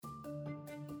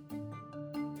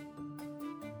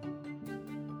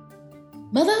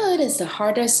Motherhood is the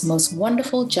hardest, most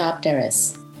wonderful job there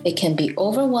is. It can be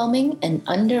overwhelming and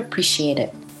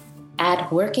underappreciated. Add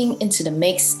working into the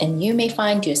mix, and you may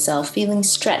find yourself feeling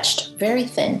stretched, very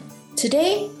thin.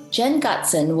 Today, Jen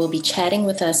Gotson will be chatting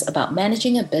with us about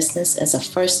managing a business as a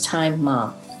first-time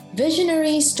mom.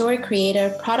 Visionary, story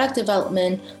creator, product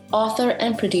development, author,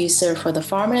 and producer for the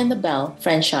Farmer and the Belle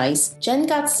franchise, Jen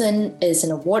Gotson is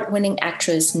an award-winning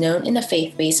actress known in the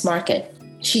faith-based market.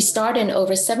 She starred in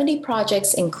over 70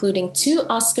 projects, including 2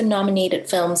 Oscar-nominated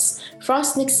films,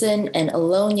 Frost Nixon and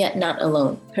Alone Yet Not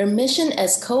Alone. Her mission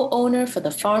as co-owner for the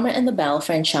Farmer and the Belle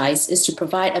franchise is to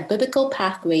provide a biblical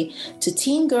pathway to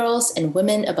teen girls and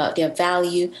women about their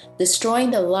value,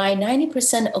 destroying the lie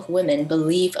 90% of women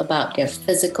believe about their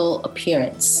physical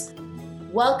appearance.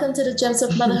 Welcome to the Gems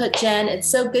of Motherhood, Jen. It's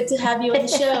so good to have you on the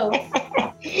show.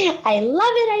 I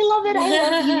love it. I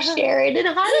love you, Sharon. And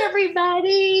hi,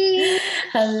 everybody.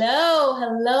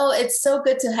 Hello. It's so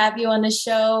good to have you on the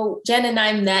show. Jen and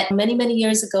I met many, many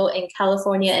years ago in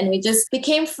California, and we just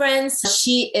became friends.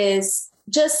 She is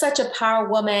just such a power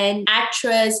woman,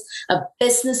 actress, a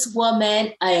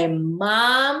businesswoman, a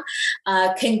mom.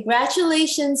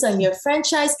 Congratulations on your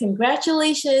franchise.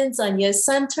 Congratulations on your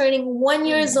son turning 1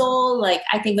 year old. Like,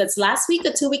 I think that's last week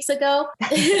or 2 weeks ago.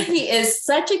 He is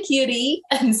such a cutie.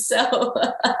 And so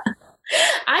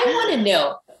I want to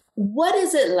know, what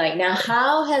is it like now?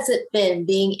 How has it been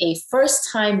being a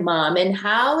first-time mom? And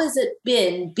how has it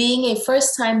been being a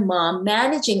first-time mom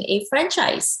managing a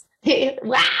franchise?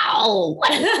 Wow,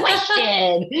 what a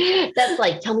question. That's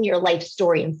like, tell me your life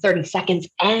story in 30 seconds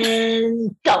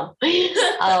and go.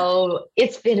 Oh,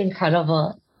 it's been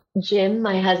incredible. Jim,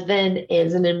 my husband,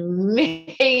 is an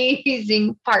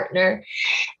amazing partner,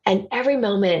 and every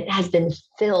moment has been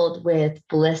filled with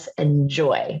bliss and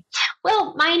joy.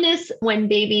 Well, minus when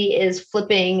baby is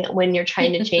flipping when you're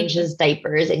trying to change his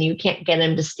diapers and you can't get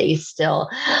him to stay still.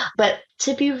 But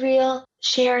to be real,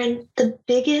 Sharon, the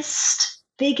biggest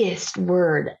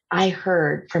word I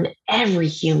heard from every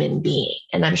human being,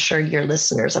 and I'm sure your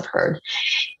listeners have heard,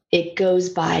 it goes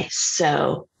by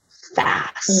so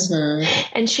fast.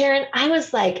 Mm-hmm. And Sharon, I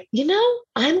was like,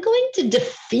 I'm going to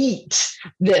defeat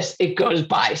this. It goes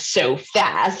by so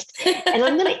fast. And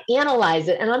I'm going to analyze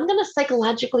it. And I'm going to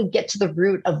psychologically get to the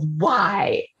root of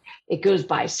why it goes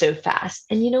by so fast.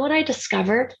 And you know what I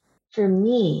discovered? For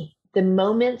me, the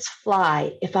moments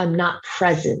fly if I'm not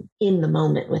present in the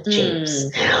moment with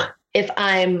James. If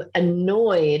I'm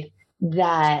annoyed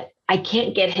that I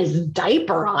can't get his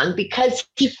diaper on because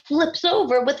he flips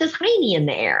over with his hiney in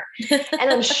the air, and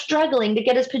I'm struggling to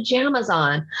get his pajamas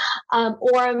on,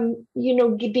 or I'm,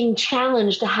 being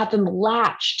challenged to have him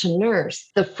latch to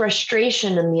nurse, the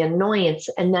frustration and the annoyance,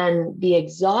 and then the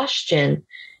exhaustion.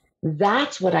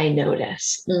 That's what I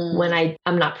notice when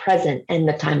I'm not present and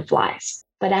the time flies.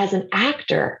 But as an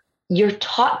actor, you're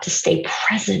taught to stay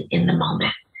present in the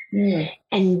moment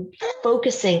and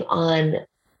focusing on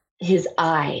his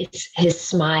eyes, his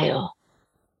smile,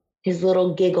 his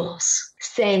little giggles,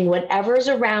 saying whatever's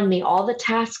around me, all the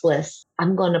task lists,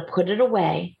 I'm going to put it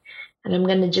away and I'm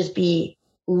going to just be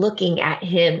looking at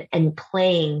him and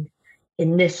playing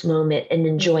in this moment and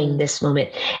enjoying this moment.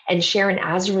 And Sharon,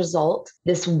 as a result,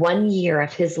 this 1 year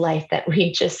of his life that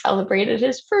we just celebrated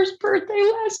his first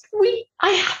birthday last week, I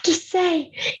have to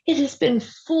say it has been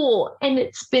full and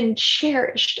it's been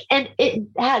cherished, and it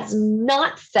has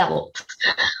not felt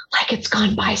like it's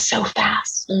gone by so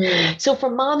fast. So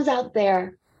for moms out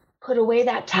there, put away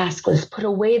that task list, put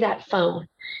away that phone.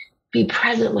 Be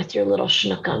present with your little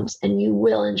schnookums and you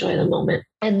will enjoy the moment.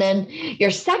 And then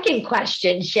your second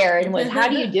question, Sharon, was how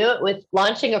do you do it with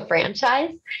launching a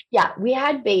franchise? Yeah, we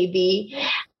had baby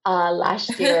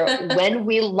last year when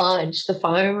we launched the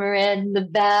Farmer and the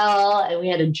Belle, and we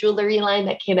had a jewelry line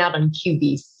that came out on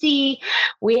QVC.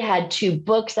 We had 2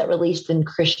 books that released in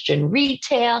Christian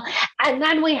retail. And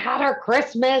then we had our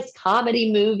Christmas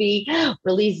comedy movie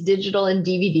released digital and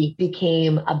DVD,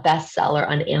 became a bestseller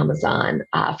on Amazon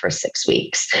for 6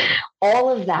 weeks. All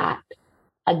of that,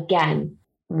 again,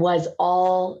 was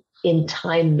all in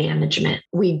time management.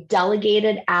 We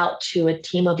delegated out to a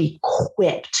team of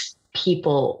equipped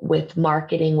people with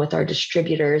marketing, with our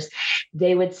distributors.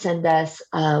 They would send us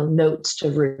notes to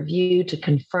review, to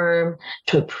confirm,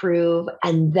 to approve.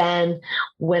 And then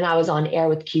when I was on air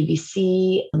with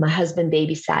QVC, my husband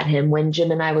babysat him. When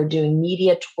Jim and I were doing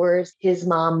media tours, his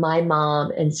mom, my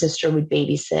mom, and sister would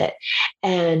babysit.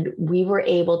 And we were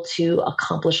able to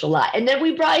accomplish a lot. And then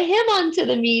we brought him onto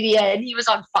the media, and he was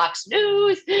on Fox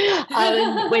News.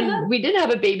 And when we didn't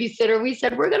have a babysitter, we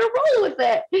said, we're going to roll with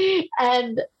it.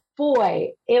 And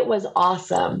boy, it was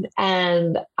awesome.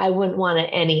 And I wouldn't want it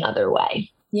any other way.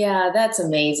 Yeah, that's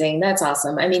amazing. That's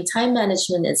awesome. I mean, time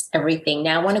management is everything.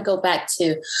 Now, I want to go back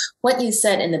to what you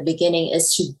said in the beginning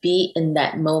is to be in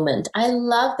that moment. I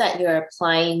love that you're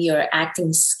applying your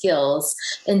acting skills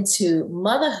into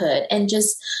motherhood and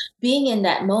just being in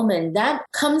that moment. That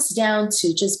comes down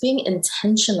to just being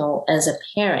intentional as a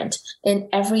parent in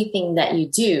everything that you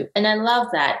do. And I love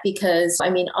that because, I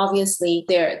mean, obviously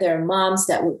there are moms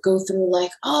that would go through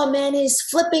like, oh man, he's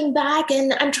flipping back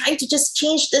and I'm trying to just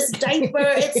change this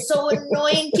diaper. It's so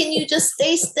annoying. Can you just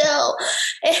stay still?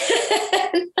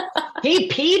 And He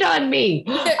peed on me.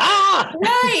 Ah,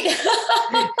 right.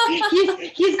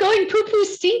 he's going poo poo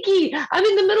stinky. I'm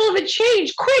in the middle of a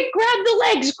change. Quick, grab the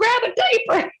legs, grab a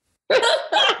diaper.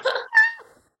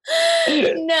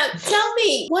 Now, tell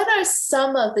me, what are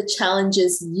some of the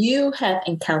challenges you have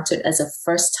encountered as a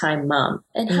first time mom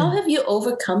and how have you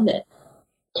overcome it?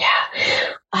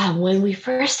 Yeah. When we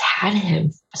first had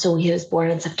him, so he was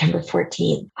born on September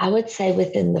 14th, I would say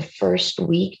within the first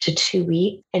week to 2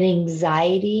 weeks, an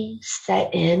anxiety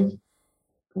set in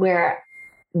where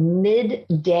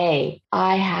midday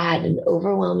I had an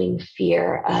overwhelming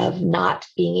fear of not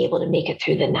being able to make it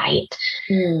through the night,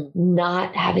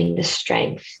 not having the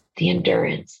strength, the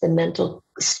endurance, the mental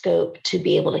scope to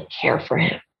be able to care for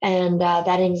him. And that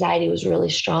anxiety was really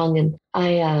strong. And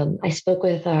I spoke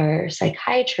with our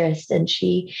psychiatrist and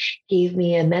she gave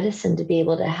me a medicine to be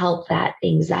able to help that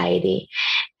anxiety.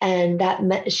 And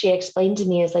that she explained to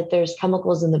me is like there's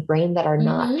chemicals in the brain that are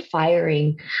not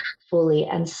firing fully.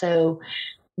 And so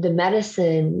the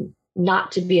medicine,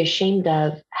 not to be ashamed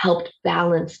of, helped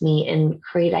balance me and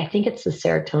create, I think it's the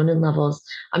serotonin levels.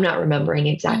 I'm not remembering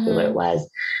exactly what it was.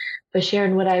 But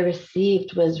Sharon, what I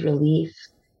received was relief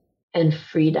and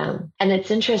freedom. And it's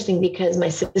interesting because my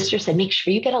sister said, make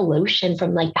sure you get a lotion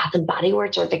from like Bath and Body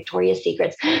Works or Victoria's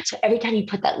Secrets. So every time you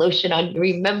put that lotion on, you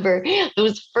remember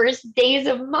those first days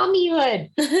of mommyhood.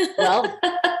 Well,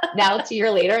 now it's a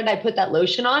year later and I put that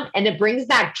lotion on and it brings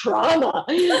back trauma.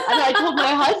 And I told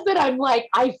my husband, I'm like,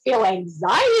 I feel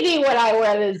anxiety when I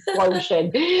wear this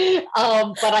lotion.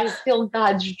 But I feel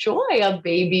God's joy of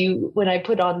baby when I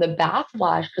put on the bath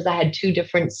wash because I had 2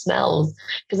 different smells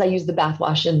because I use the bath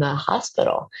wash in the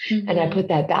hospital. And I put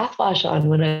that bath wash on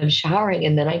when I'm showering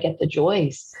and then I get the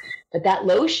joys. But that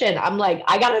lotion, I'm like,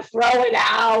 I got to throw it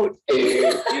out.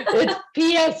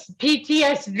 It's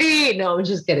PTSD. No, I'm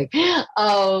just kidding.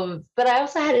 But I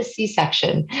also had a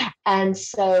C-section. And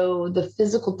so the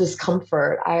physical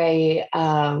discomfort,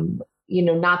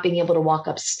 not being able to walk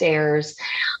upstairs,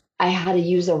 I had to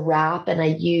use a wrap and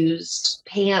I used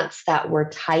pants that were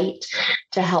tight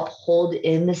to help hold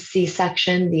in the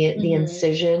C-section, the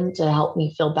incision to help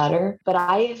me feel better. But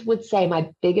I would say my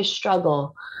biggest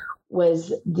struggle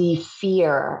was the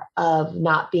fear of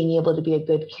not being able to be a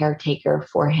good caretaker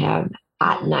for him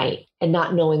at night and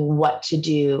not knowing what to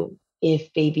do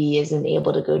if baby isn't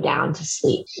able to go down to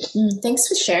sleep. Thanks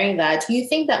for sharing that. Do you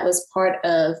think that was part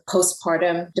of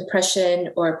postpartum depression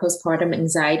or postpartum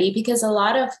anxiety? Because a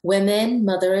lot of women,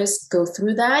 mothers go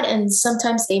through that, and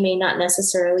sometimes they may not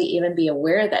necessarily even be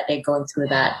aware that they're going through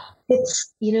that.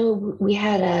 It's, we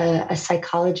had a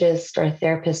psychologist or a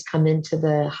therapist come into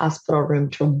the hospital room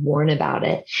to warn about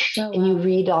it. Oh, wow. And you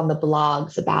read on the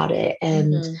blogs about it.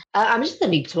 And I'm just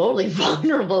going to be totally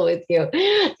vulnerable with you.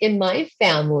 In my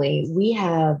family, we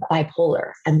have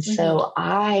bipolar. And so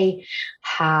I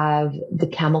have the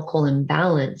chemical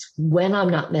imbalance. When I'm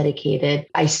not medicated,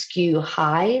 I skew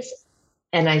highs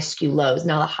and I skew lows.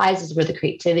 Now the highs is where the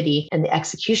creativity and the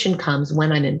execution comes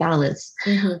when I'm in balance.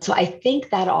 So I think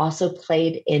that also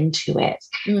played into it.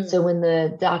 So when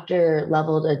the doctor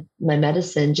leveled my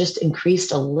medicine just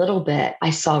increased a little bit,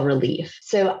 I saw relief.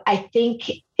 So I think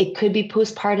it could be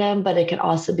postpartum, but it could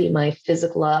also be my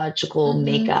physiological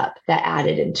makeup that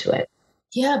added into it.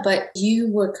 Yeah, but you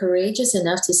were courageous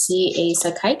enough to see a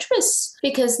psychiatrist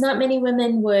because not many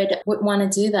women would want to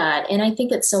do that. And I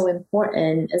think it's so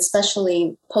important,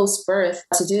 especially post-birth,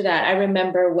 to do that. I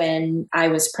remember when I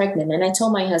was pregnant and I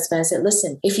told my husband, I said,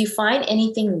 listen, if you find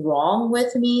anything wrong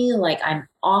with me, like I'm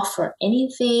off or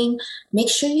anything, make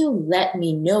sure you let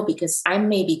me know because I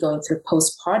may be going through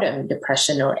postpartum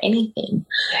depression or anything.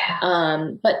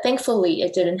 But thankfully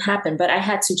it didn't happen. But I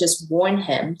had to just warn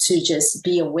him to just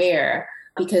be aware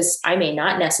because I may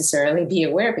not necessarily be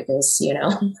aware because,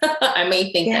 I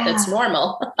may think that it's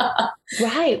normal.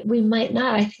 Right. We might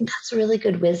not. I think that's really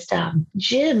good wisdom.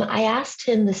 Jim, I asked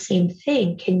him the same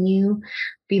thing. Can you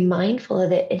be mindful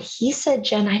of it. And he said,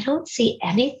 Jen, I don't see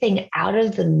anything out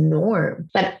of the norm,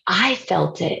 but I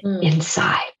felt it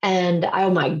inside. And oh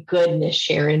my goodness,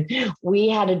 Sharon, we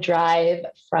had to drive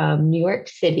from New York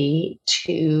City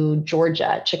to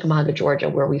Georgia, Chickamauga, Georgia,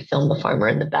 where we filmed The Farmer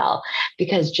and the Belle,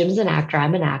 because Jim's an actor,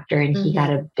 I'm an actor, and he got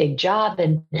a big job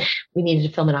and we needed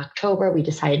to film in October. We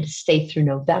decided to stay through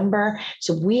November.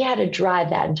 So we had to drive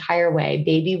that entire way.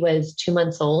 Baby was 2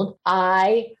 months old.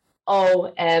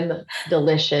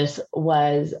 Delicious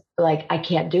was like, I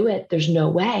can't do it. There's no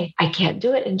way I can't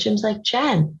do it. And Jim's like,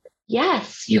 Jen,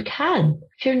 yes, you can.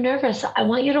 If you're nervous, I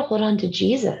want you to hold on to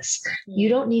Jesus. You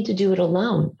don't need to do it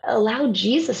alone. Allow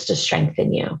Jesus to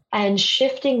strengthen you. And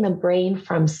shifting the brain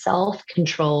from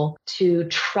self-control to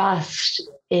trust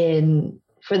in,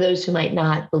 for those who might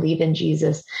not believe in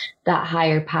Jesus, that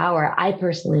higher power. I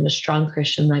personally am a strong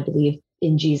Christian. I believe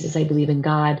in Jesus. I believe in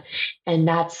God. And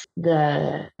that's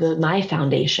my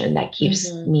foundation that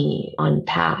keeps me on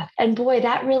path. And boy,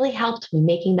 that really helped me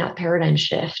making that paradigm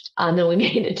shift. Then we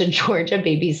made it to Georgia.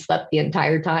 Baby slept the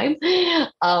entire time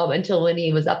until when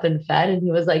he was up and fed. And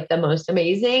he was like the most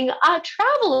amazing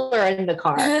traveler in the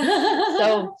car.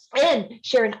 And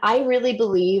Sharon, I really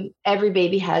believe every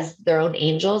baby has their own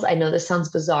angels. I know this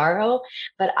sounds bizarro,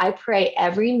 but I pray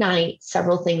every night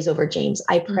several things over James.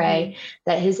 I pray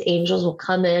that his angels will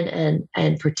come in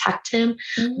and protect him.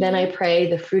 Then I pray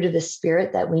the fruit of the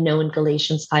Spirit that we know in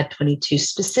Galatians 5:22.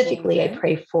 Specifically, I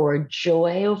pray for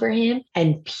joy over him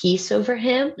and peace over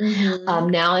him.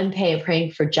 Now I'm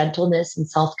praying for gentleness and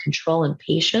self-control and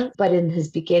patience. But in his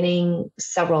beginning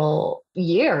several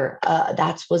year,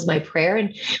 that was my prayer.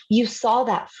 And you saw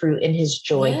that fruit in his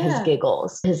joy, his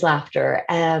giggles, his laughter.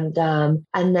 And then,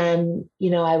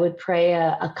 I would pray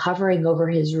a covering over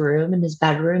his room and his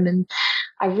bedroom. And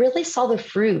I really saw the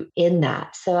fruit in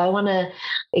that. So I want to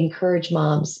encourage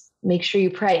moms, make sure you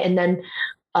pray. And then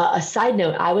a side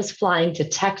note, I was flying to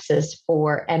Texas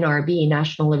for NRB,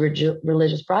 National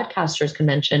Religious Broadcasters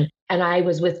Convention. And I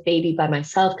was with baby by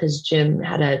myself because Jim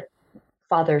had a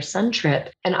father-son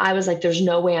trip. And I was like, there's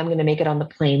no way I'm going to make it on the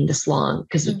plane this long,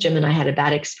 because Jim and I had a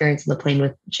bad experience on the plane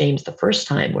with James the first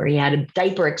time where he had a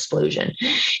diaper explosion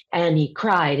and he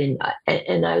cried.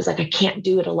 And I was like, I can't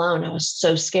do it alone. I was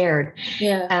so scared.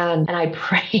 Yeah. And I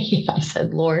prayed, I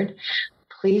said, Lord,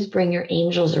 please bring your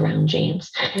angels around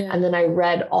James. Yeah. And then I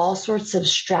read all sorts of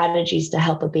strategies to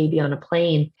help a baby on a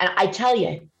plane. And I tell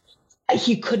you,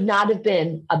 he could not have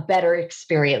been a better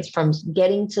experience, from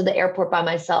getting to the airport by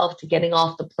myself to getting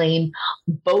off the plane,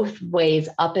 both ways,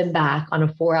 up and back, on a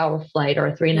 4-hour flight or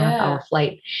a 3.5-hour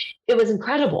flight. It was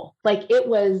incredible. It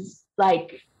was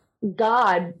like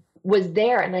God was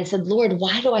there. And I said, Lord,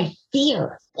 why do I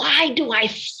fear? Why do I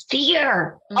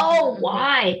fear? Oh,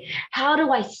 why? How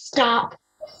do I stop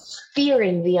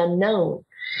fearing the unknown?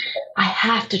 I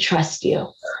have to trust you.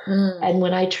 And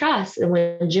when I trust, and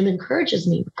when Jim encourages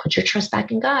me, put your trust back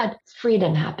in God,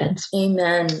 freedom happens.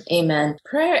 Amen. Amen.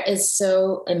 Prayer is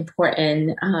so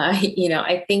important.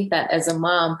 I think that as a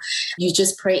mom, you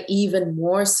just pray even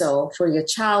more so for your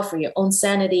child, for your own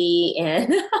sanity,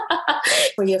 and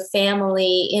for your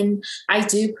family. And I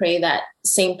do pray that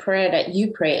same prayer that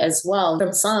you pray as well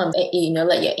from Psalms,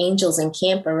 let your angels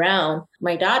encamp around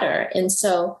my daughter. And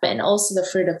also the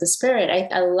fruit of the Spirit.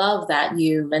 I love that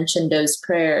you mentioned those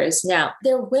prayers. Now,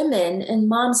 there are women and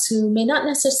moms who may not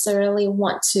necessarily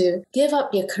want to give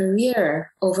up their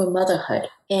career over motherhood.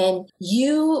 And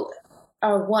you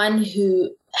are one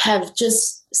who have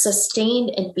just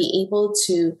sustained and be able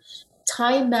to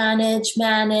time manage,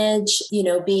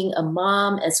 being a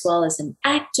mom as well as an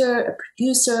actor, a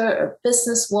producer, a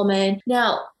businesswoman.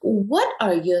 Now, what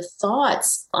are your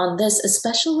thoughts on this,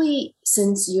 especially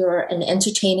since you're an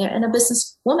entertainer and a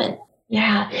businesswoman?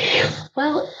 Yeah.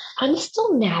 Well, I'm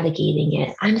still navigating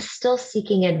it. I'm still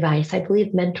seeking advice. I believe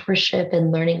mentorship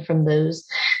and learning from those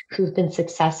who've been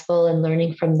successful and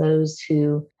learning from those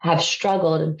who have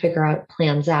struggled and figure out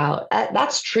plans out.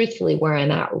 That's truthfully where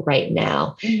I'm at right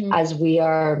now, as we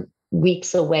are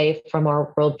weeks away from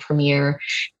our world premiere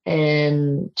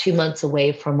and 2 months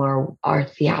away from our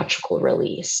theatrical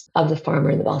release of The Farmer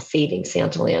and the Belle, Saving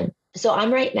Santaland. So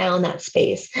I'm right now in that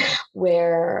space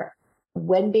where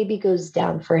when baby goes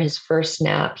down for his first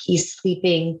nap, he's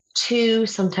sleeping 2,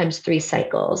 sometimes 3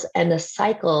 cycles. And the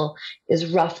cycle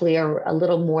is roughly a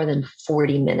little more than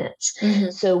 40 minutes.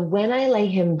 So when I lay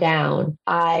him down,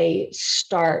 I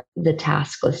start the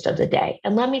task list of the day.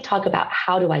 And let me talk about,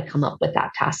 how do I come up with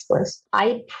that task list?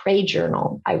 I pray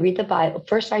journal. I read the Bible.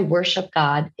 First, I worship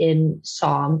God in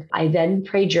song. I then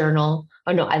pray journal.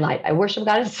 Oh, no, I lied. I worship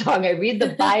God in song. I read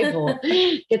the Bible,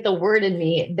 get the word in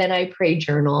me. Then I pray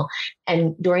journal.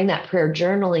 And during that prayer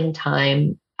journaling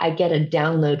time, I get a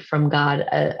download from God,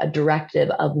 a directive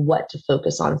of what to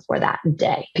focus on for that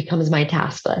day. It becomes my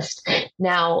task list.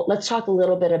 Now, let's talk a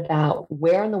little bit about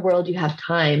where in the world you have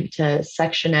time to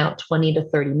section out 20 to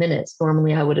 30 minutes.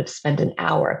 Normally, I would have spent an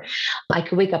hour. I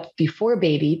could wake up before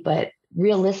baby, but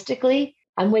realistically,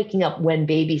 I'm waking up when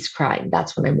baby's crying.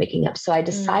 That's when I'm waking up. So I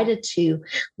decided to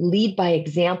lead by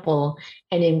example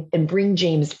and bring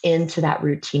James into that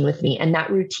routine with me. And that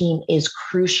routine is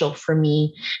crucial for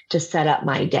me to set up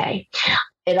my day.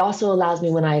 It also allows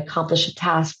me, when I accomplish a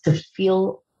task, to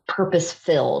feel purpose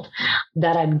filled,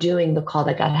 that I'm doing the call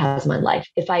that God has in my life.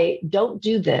 If I don't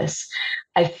do this,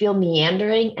 I feel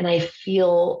meandering and I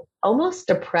feel almost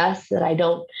depressed that I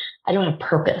don't have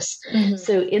purpose.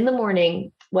 So in the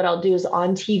morning, what I'll do is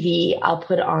on TV, I'll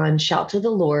put on Shout to the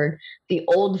Lord, the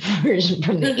old version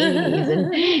from the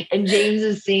 80s. And James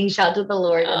is singing Shout to the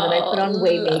Lord. And then I put on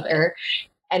Waymaker.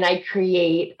 And I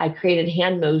created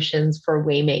hand motions for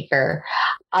Waymaker.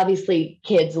 Obviously,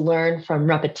 kids learn from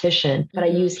repetition, but I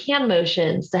use hand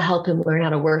motions to help him learn how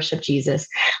to worship Jesus.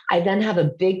 I then have a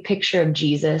big picture of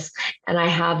Jesus, and I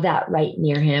have that right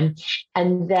near him.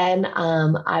 And then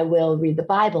I will read the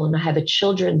Bible, and I have a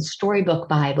children's storybook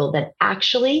Bible that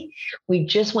actually we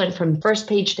just went from first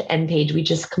page to end page. We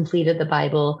just completed the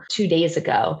Bible 2 days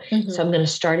ago. So I'm going to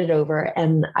start it over,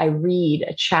 and I read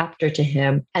a chapter to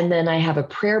him. And then I have a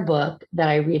prayer book that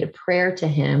I read a prayer to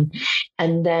him.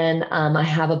 And then I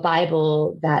have a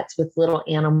Bible that's with little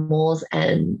animals,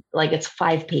 and like it's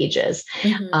 5 pages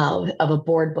of a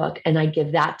board book. And I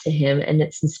give that to him, and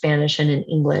it's in Spanish and in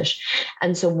English.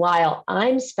 And so while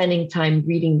I'm spending time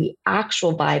reading the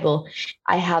actual Bible,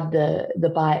 I have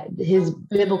his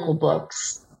biblical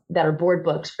books that are board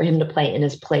books for him to play in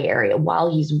his play area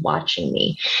while he's watching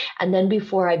me. And then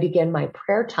before I begin my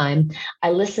prayer time,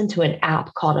 I listen to an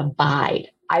app called Abide.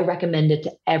 I recommend it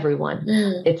to everyone.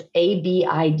 It's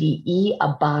ABIDE,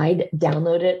 Abide.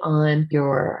 Download it on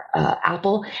your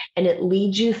Apple, and it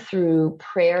leads you through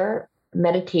prayer,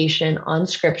 meditation on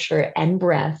scripture and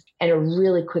breath. And it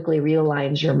really quickly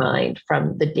realigns your mind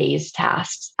from the day's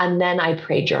tasks. And then I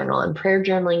pray journal. And prayer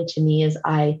journaling to me is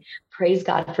I praise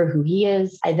God for who he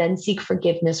is. I then seek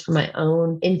forgiveness for my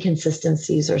own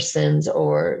inconsistencies or sins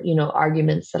or,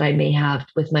 arguments that I may have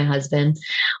with my husband,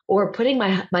 or putting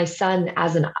my son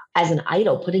as an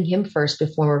idol, putting him first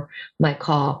before my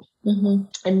call. And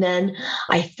then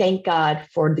I thank God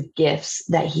for the gifts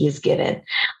that he has given,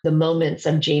 the moments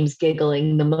of James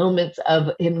giggling, the moments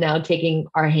of him now taking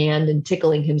our hand and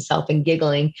tickling himself and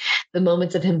giggling, the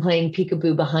moments of him playing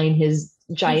peekaboo behind his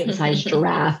giant-sized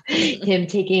giraffe, him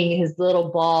taking his little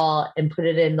ball and put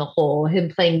it in the hole, him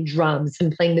playing drums,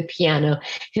 him playing the piano,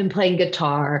 him playing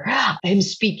guitar, him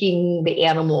speaking the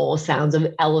animal sounds of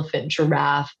elephant,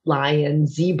 giraffe, lion,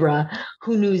 zebra.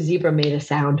 Who knew zebra made a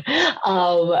sound?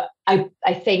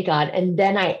 I thank God. And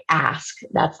then I ask.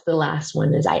 That's the last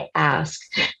one, is I ask,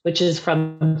 which is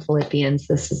from Philippians.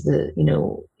 This is the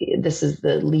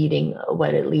leading,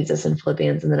 what it leads us in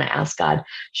Philippians. And then I ask God,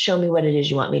 show me what it is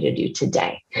you want me to do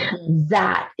today.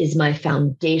 That is my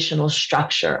foundational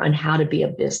structure on how to be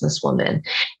a businesswoman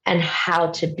and how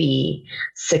to be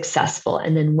successful.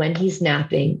 And then when he's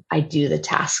napping, I do the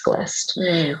task list.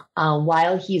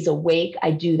 While he's awake,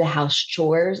 I do the house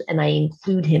chores, and I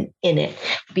include him in it,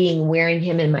 wearing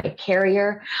him in my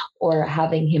carrier or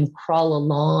having him crawl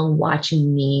along,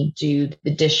 watching me do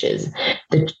the dishes,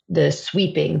 the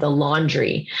sweeping, the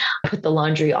laundry. I put the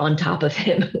laundry on top of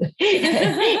him.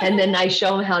 And then I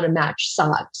show him how to match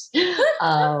socks.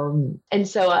 And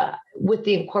so with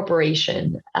the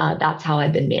incorporation, that's how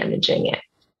I've been managing it.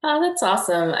 Oh, that's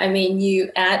awesome. I mean,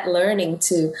 you add learning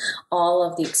to all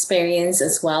of the experience,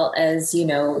 as well as, you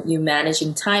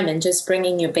managing time and just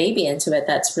bringing your baby into it.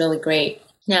 That's really great.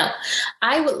 Now,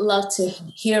 I would love to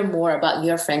hear more about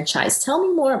your franchise. Tell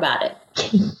me more about it.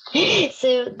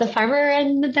 So The Farmer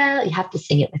and the Belle, you have to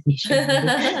sing it with me.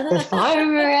 The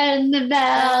Farmer and the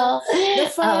Belle. The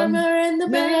Farmer and the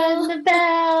Belle. And the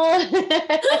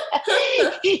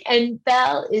Belle. And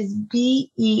Belle is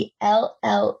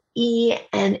BELLE.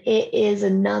 And it is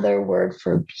another word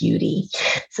for beauty.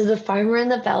 So The Farmer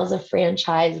and the Belle is a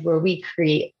franchise where we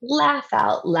create laugh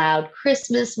out loud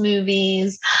Christmas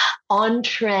movies, on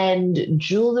trend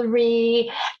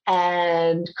jewelry,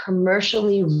 and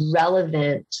commercially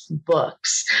relevant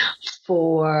books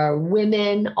for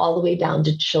women all the way down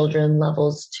to children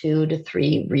levels 2 to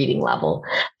 3 reading level,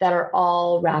 that are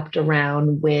all wrapped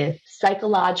around with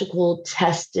psychological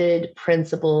tested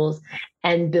principles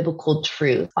and biblical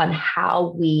truth on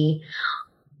how we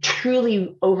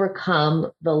truly overcome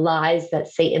the lies that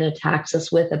Satan attacks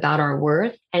us with about our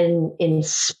worth and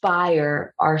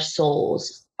inspire our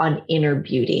souls, on inner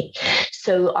beauty.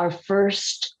 So our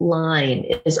first line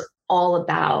is all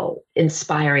about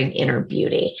inspiring inner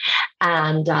beauty.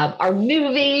 And our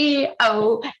movie,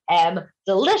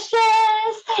 Delicious.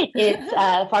 It's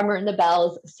Farmer and the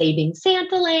Bells Saving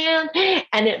Santa Land.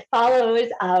 And it follows,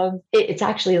 it's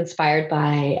actually inspired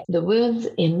by the wounds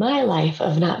in my life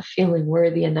of not feeling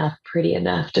worthy enough, pretty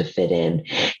enough to fit in,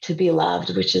 to be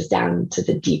loved, which is down to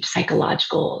the deep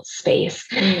psychological space,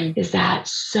 is that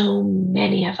so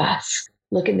many of us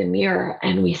look in the mirror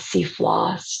and we see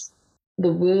flaws.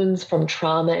 The wounds from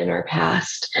trauma in our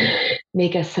past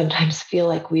make us sometimes feel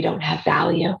like we don't have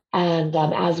value. And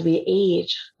as we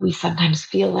age, we sometimes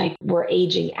feel like we're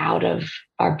aging out of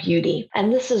our beauty.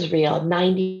 And this is real.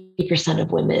 90%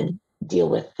 of women deal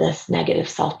with this negative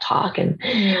self-talk.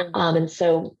 And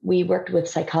so we worked with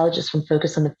psychologists from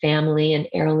Focus on the Family and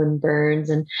Erilyn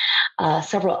Burns and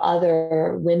several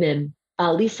other women.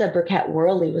 Lisa Burkett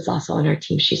Worley was also on our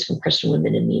team. She's from Christian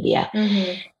Women in Media.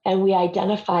 And we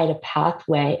identified a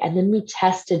pathway, and then we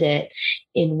tested it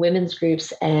in women's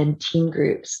groups and teen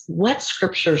groups. What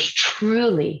scriptures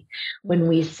truly, when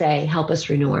we say, help us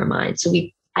renew our minds? So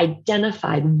we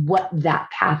identified what that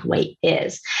pathway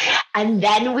is. And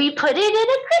then we put it in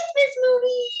a Christmas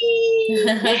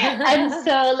movie. And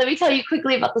so let me tell you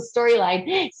quickly about the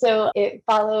storyline. So it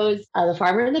follows the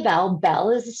farmer and the belle. Belle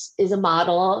is a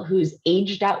model who's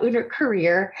aged out in her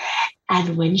career.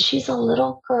 And when she's a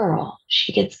little girl,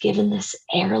 she gets given this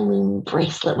heirloom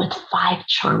bracelet with 5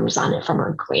 charms on it from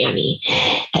her granny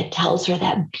that tells her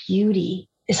that beauty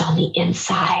is on the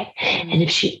inside. And if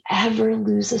she ever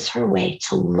loses her way,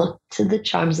 to look to the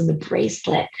charms in the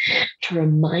bracelet to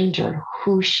remind her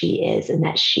who she is and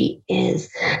that she is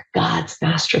God's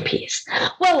masterpiece.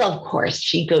 Well, of course,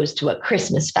 she goes to a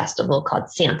Christmas festival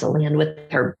called Santa Land with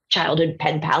her childhood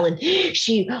pen pal, and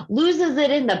she loses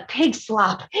it in the pig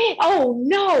slop. Oh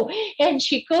no. And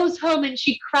she goes home and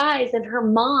she cries, and her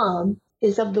mom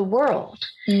is of the world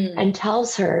and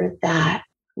tells her that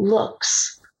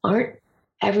looks aren't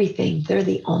everything. They're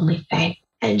the only thing.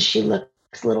 And she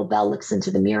little Belle looks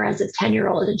into the mirror as a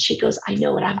 10-year-old and she goes, I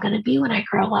know what I'm going to be when I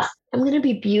grow up. I'm going to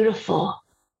be beautiful.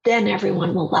 Then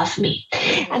everyone will love me.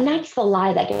 And that's the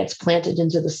lie that gets planted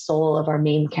into the soul of our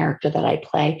main character that I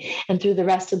play. And through the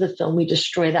rest of the film, we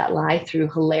destroy that lie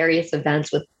through hilarious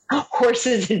events with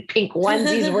horses in pink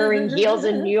onesies wearing heels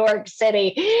in New York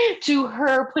City, to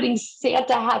her putting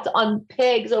Santa hats on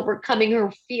pigs, overcoming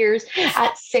her fears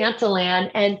at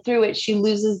Santaland. And through it, she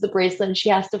loses the bracelet and she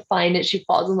has to find it. She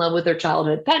falls in love with her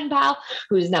childhood pen pal,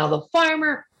 who is now the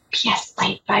farmer. P.S.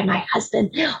 played by my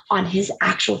husband on his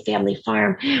actual family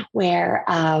farm, where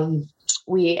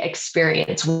we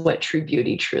experience what true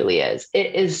beauty truly is.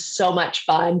 It is so much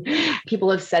fun. People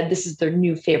have said this is their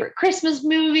new favorite Christmas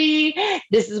movie.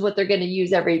 This is what they're going to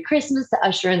use every Christmas to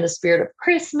usher in the spirit of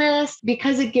Christmas,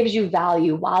 because it gives you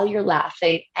value while you're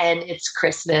laughing, and it's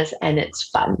Christmas and it's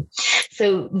fun.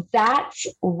 So that's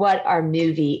what our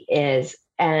movie is.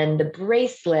 And the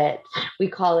bracelet, we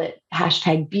call it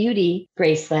 #beauty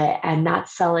bracelet, and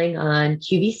that's selling on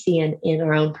QVC and in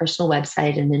our own personal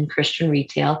website and in Christian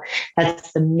retail.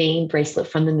 That's the main bracelet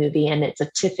from the movie. And it's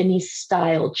a Tiffany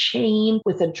style chain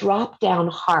with a drop down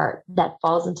heart that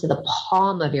falls into the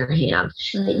palm of your hand,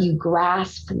 that you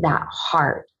grasp that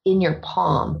heart in your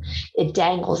palm. It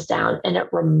dangles down and it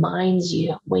reminds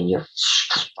you when you're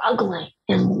struggling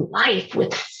in life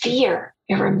with fear.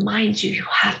 It reminds you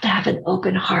have to have an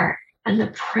open heart. And the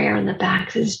prayer in the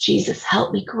back says, Jesus,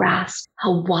 help me grasp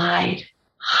how wide,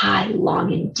 high,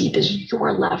 long, and deep is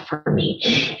your love for me.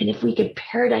 And if we could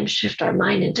paradigm shift our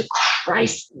mind into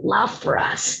Christ's love for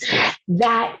us,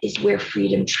 that is where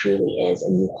freedom truly is.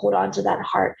 And you hold on to that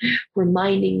heart,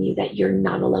 reminding you that you're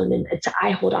not alone. And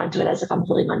I hold on to it as if I'm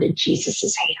holding on to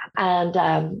Jesus's hand.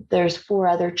 And there's 4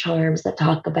 other charms that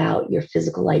talk about your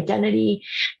physical identity,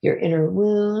 your inner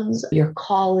wounds, your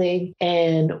calling,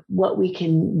 and what we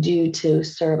can do to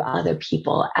serve other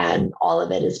people. And all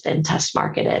of it has been test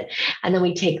marketed. And then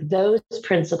we take those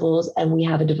principles and we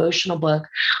have a devotional book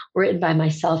written by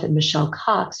myself and Michelle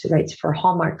Cox, who writes for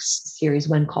Hallmark's series,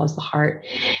 When Calls the Heart.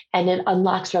 And it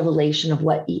unlocks revelation of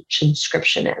what each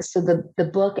inscription is. So the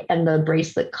book and the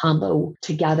bracelet combo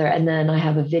together. And then I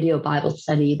have a video Bible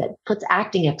study that puts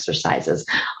acting exercises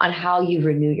on how you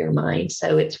renew your mind.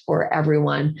 So it's for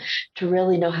everyone to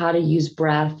really know how to use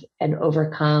breath and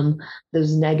overcome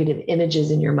those negative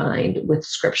images in your mind with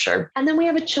scripture. And then we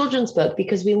have a children's book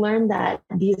because we learned that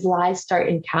these lies start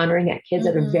encountering at kids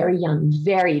at a very young,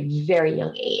 very, very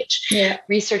young age. Yeah.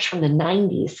 Research from the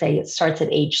 90s say it starts at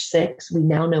age 6. We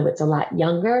now know it's a lot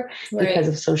younger because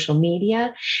of social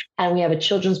media. And we have a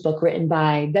children's book written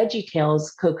by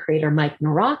VeggieTales co-creator Mike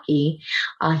Nawrocki.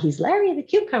 He's Larry the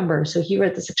Cucumber. So he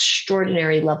wrote this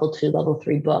extraordinary level 2, level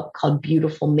 3 book called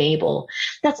Beautiful Mabel.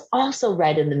 That's also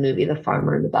read in the movie The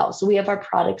Farmer and the Belle. So we have our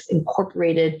products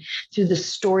incorporated through the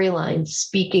storyline,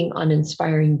 speaking on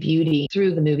inspiring beauty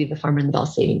through the movie The Farmer and the Belle,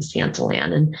 Saving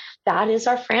Santaland. And that is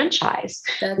our franchise.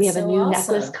 We have a new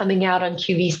necklace coming out on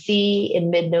QVC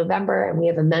in mid-November, and we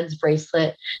have a men's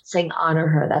bracelet saying honor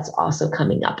her. That's also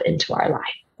coming up into our line.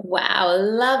 Wow,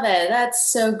 love it. That's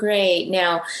so great.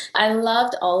 Now, I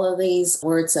loved all of these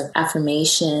words of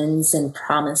affirmations and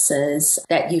promises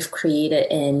that you've created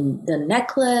in the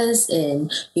necklace,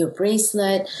 in your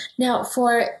bracelet. Now,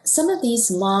 for some of these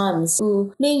moms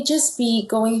who may just be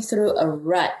going through a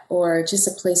rut or just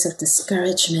a place of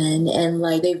discouragement, and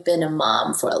like they've been a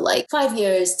mom for like 5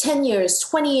 years, 10 years,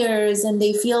 20 years, and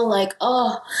they feel like,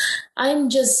 oh, I'm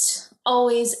just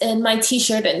always in my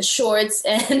t-shirt and shorts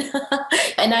and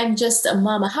and I'm just a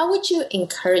mama. How would you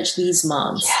encourage these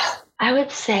moms? Yeah, I would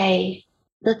say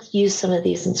let's use some of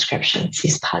these inscriptions,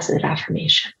 these positive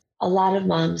affirmations. A lot of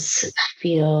moms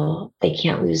feel they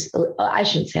can't lose. I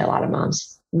shouldn't say a lot of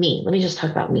moms. Me. Let me just talk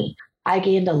about me. I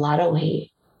gained a lot of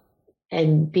weight,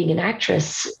 and being an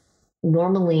actress,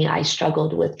 normally I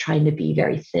struggled with trying to be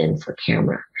very thin for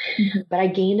camera, but I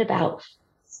gained about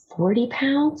 40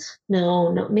 pounds?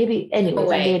 No, maybe. Anyways,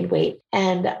 I gained weight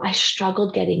and I'm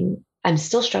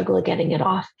still struggling getting it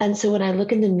off. And so when I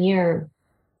look in the mirror,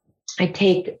 I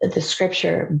take the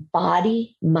scripture,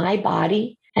 my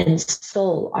body and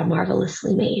soul are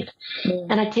marvelously made.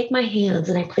 And I take my hands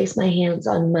and I place my hands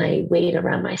on my weight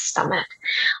around my stomach,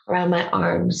 around my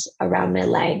arms, around my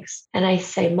legs. And I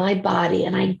say my body,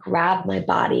 and I grab my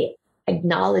body,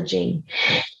 acknowledging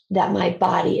that my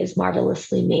body is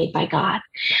marvelously made by God.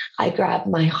 I grab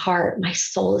my heart, my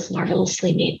soul is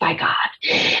marvelously made by God.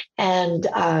 And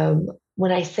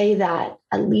when I say that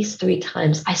at least 3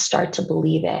 times, I start to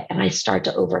believe it and I start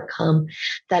to overcome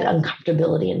that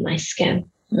uncomfortability in my skin.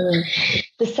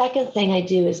 The second thing I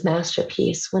do is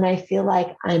masterpiece. When I feel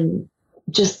like I'm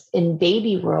just in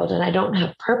baby world and I don't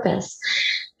have purpose,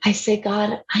 I say,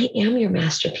 God, I am your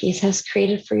masterpiece. I was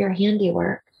created for your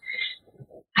handiwork.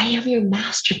 I am your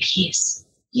masterpiece.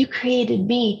 You created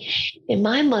me in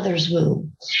my mother's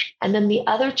womb. And then the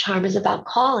other charm is about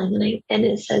calling. And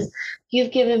it says,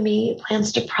 you've given me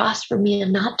plans to prosper me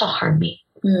and not to harm me.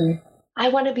 I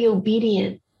want to be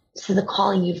obedient to the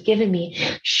calling you've given me.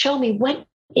 Show me, what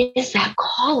is that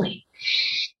calling?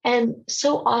 And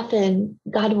so often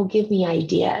God will give me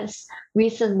ideas.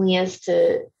 Recently, as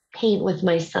to paint with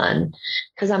my son,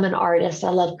 because I'm an artist, I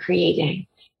love creating.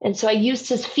 And so I used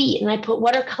his feet and I put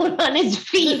watercolor on his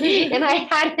feet and I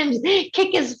had him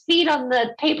kick his feet on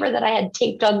the paper that I had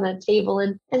taped on the table.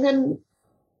 And then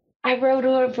I wrote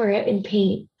over it in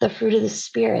paint, the fruit of the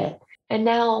spirit. And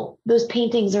now those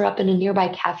paintings are up in a nearby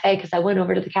cafe because I went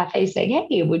over to the cafe saying,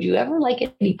 hey, would you ever like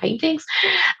any paintings?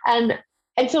 And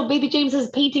so baby James has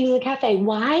paintings in the cafe.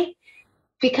 Why?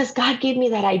 Because God gave me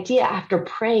that idea after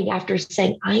praying, after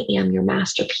saying, I am your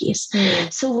masterpiece.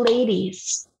 So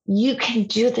ladies, you can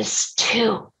do this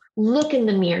too. Look in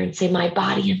the mirror and say, my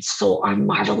body and soul are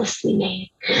marvelously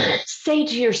made. Say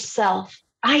to yourself,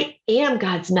 I am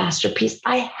God's masterpiece.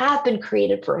 I have been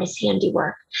created for his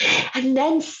handiwork. And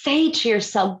then say to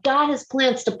yourself, God has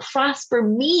plans to prosper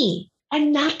me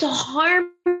and not to harm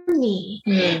me.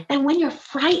 And when you're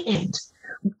frightened,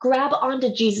 grab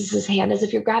onto Jesus's hand as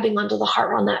if you're grabbing onto the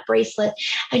heart on that bracelet.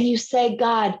 And you say,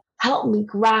 God, help me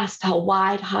grasp how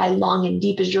wide, high, long, and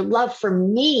deep is your love for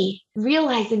me,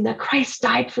 realizing that Christ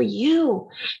died for you.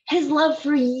 His love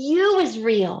for you is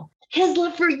real. His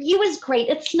love for you is great.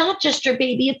 It's not just your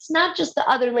baby. It's not just the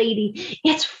other lady.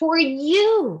 It's for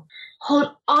you.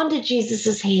 Hold on to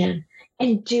Jesus's hand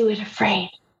and do it afraid.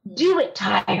 Do it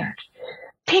tired.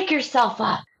 Pick yourself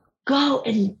up. Go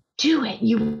and do it.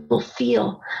 You will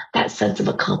feel that sense of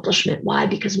accomplishment. Why?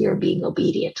 Because we are being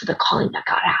obedient to the calling that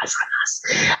God has on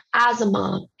us as a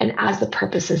mom and as the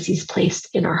purposes he's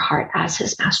placed in our heart as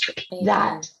his masterpiece. Amen.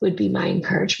 That would be my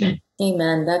encouragement.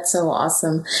 Amen. That's so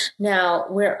awesome. Now,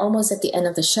 we're almost at the end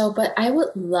of the show, but I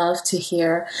would love to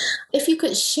hear if you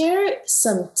could share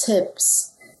some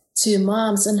tips to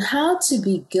moms on how to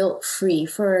be guilt-free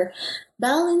for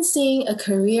balancing a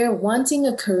career, wanting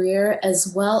a career,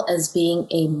 as well as being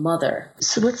a mother.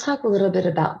 So let's talk a little bit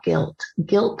about guilt.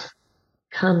 Guilt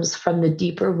comes from the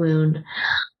deeper wound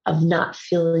of not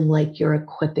feeling like you're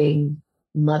equipping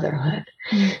motherhood.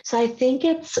 So I think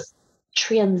it's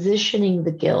transitioning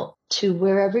the guilt to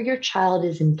wherever your child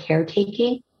is in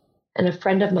caretaking. And a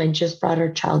friend of mine just brought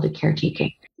her child to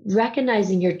caretaking.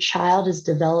 Recognizing your child is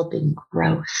developing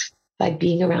growth by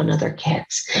being around other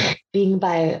kids, being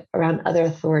around other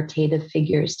authoritative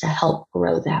figures to help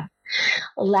grow them.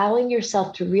 Allowing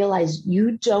yourself to realize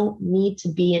you don't need to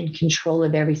be in control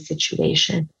of every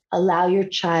situation. Allow your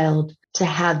child to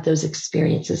have those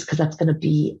experiences because that's going to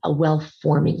be a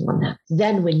well-forming on them.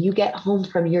 Then when you get home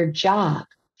from your job,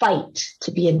 fight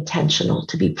to be intentional,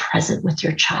 to be present with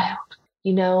your child.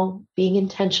 You know, being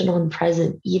intentional and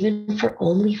present, even for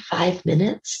only 5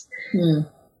 minutes,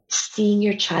 seeing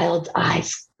your child's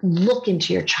eyes, look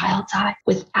into your child's eye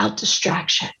without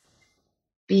distraction.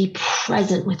 Be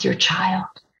present with your child,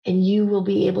 and you will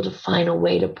be able to find a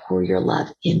way to pour your love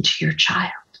into your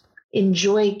child.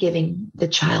 Enjoy giving the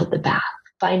child the bath.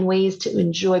 Find ways to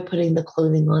enjoy putting the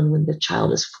clothing on when the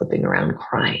child is flipping around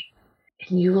crying.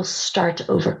 And you will start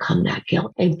to overcome that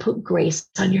guilt and put grace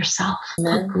on yourself.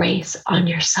 Put grace on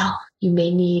yourself. You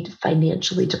may need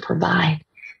financially to provide.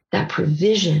 That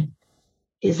provision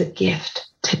is a gift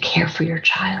to care for your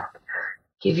child.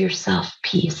 Give yourself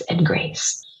peace and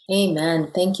grace. Amen.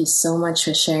 Thank you so much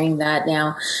for sharing that.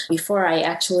 Now, before I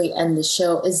actually end the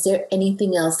show, is there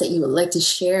anything else that you would like to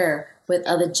share with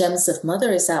other gems of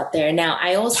mothers out there? Now,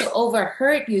 I also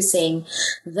overheard you saying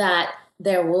that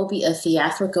there will be a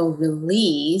theatrical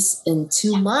release in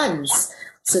 2 months.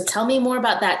 So tell me more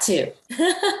about that too.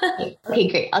 Okay,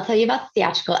 great. I'll tell you about the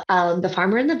theatrical. The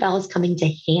Farmer and the Belle is coming to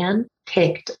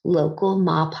hand-picked local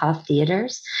MAPA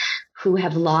theaters who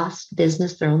have lost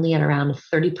business. They're only at around a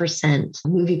 30%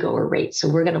 moviegoer rate. So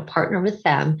we're going to partner with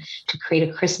them to create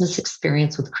a Christmas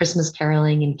experience with Christmas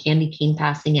caroling and candy cane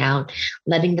passing out,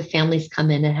 letting the families come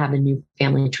in and have a new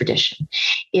family tradition.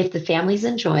 If the families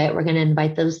enjoy it, we're going to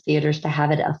invite those theaters to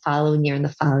have it a following year and the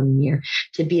following year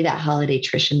to be that holiday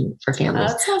tradition for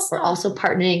families. That's awesome. We're also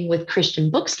partnering with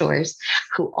Christian bookstores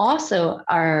who also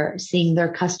are seeing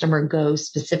their customer go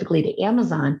specifically to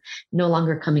Amazon, no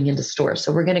longer coming into stores.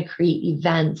 So we're going to create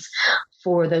events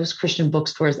for those Christian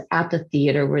bookstores at the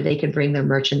theater where they can bring their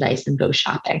merchandise and go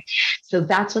shopping. So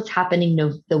that's what's happening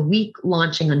the week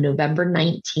launching on November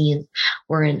 19th.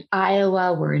 We're in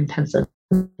Iowa, we're in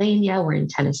Pennsylvania, we're in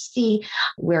Tennessee,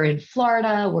 we're in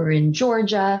Florida, we're in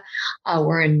Georgia,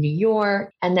 we're in New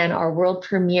York. And then our world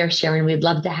premiere, Sharon, we'd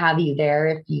love to have you there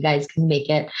if you guys can make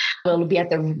it. It'll be at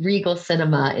the Regal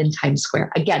Cinema in Times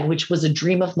Square, again, which was a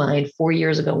dream of mine 4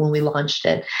 years ago when we launched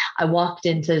it. I walked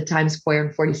into Times Square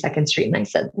and 42nd Street and I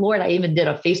said, Lord, I even did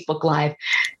a Facebook Live.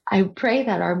 I pray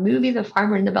that our movie, The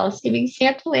Farmer and the Belle, Saving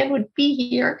Santaland, would be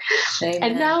here. Amen.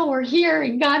 And now we're here,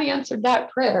 and God answered that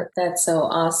prayer. That's so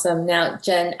awesome. Now,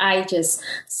 Jen, I just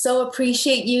so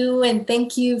appreciate you, and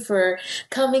thank you for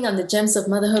coming on the Gems of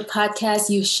Motherhood podcast.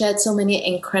 You shed so many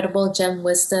incredible gem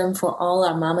wisdom for all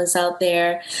our mamas out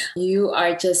there. You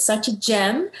are just such a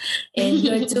gem, and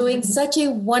you're doing such a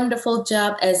wonderful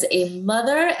job as a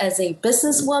mother, as a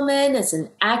businesswoman, as an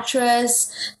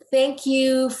actress. Thank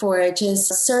you for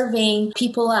just serving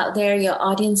people out there, your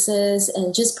audiences,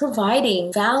 and just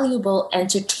providing valuable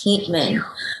entertainment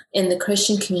in the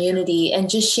Christian community and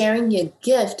just sharing your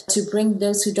gift to bring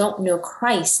those who don't know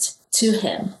Christ to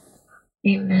Him.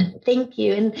 Amen. Thank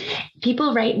you. And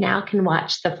people right now can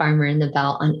watch The Farmer and the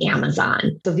Belle on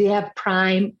Amazon. So if you have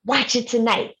Prime, watch it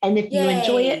tonight. And if you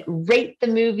enjoy it, rate the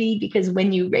movie, because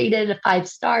when you rate it a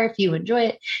 5-star, if you enjoy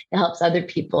it, it helps other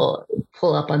people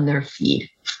pull up on their feed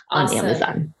on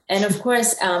Amazon. And of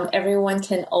course, everyone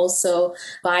can also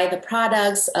buy the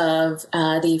products of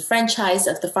the franchise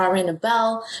of The Farmer and the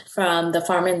Belle from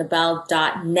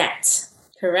thefarmerandthebelle.net.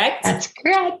 Correct? That's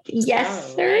correct.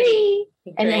 Yes, sir. Great.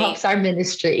 And it helps our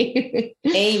ministry.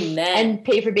 Amen. And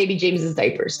pay for baby James's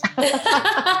diapers.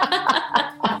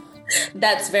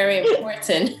 That's very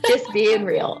important. Just being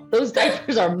real. Those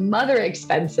diapers are mother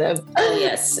expensive. Oh,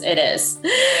 yes, it is.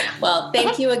 Well,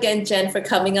 thank you again, Jen, for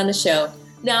coming on the show.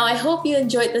 Now, I hope you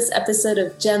enjoyed this episode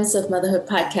of Gems of Motherhood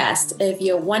podcast. If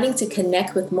you're wanting to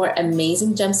connect with more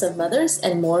amazing Gems of Mothers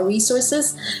and more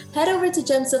resources, head over to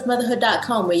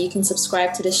gemsofmotherhood.com where you can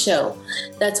subscribe to the show.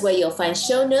 That's where you'll find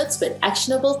show notes with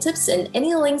actionable tips and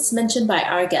any links mentioned by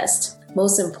our guest.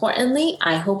 Most importantly,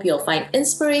 I hope you'll find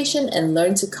inspiration and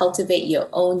learn to cultivate your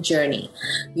own journey.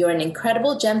 You're an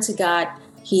incredible gem to God.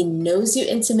 He knows you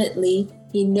intimately.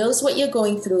 He knows what you're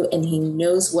going through, and He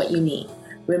knows what you need.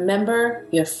 Remember,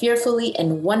 you're fearfully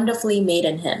and wonderfully made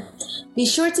in Him. Be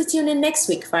sure to tune in next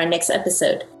week for our next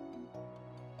episode.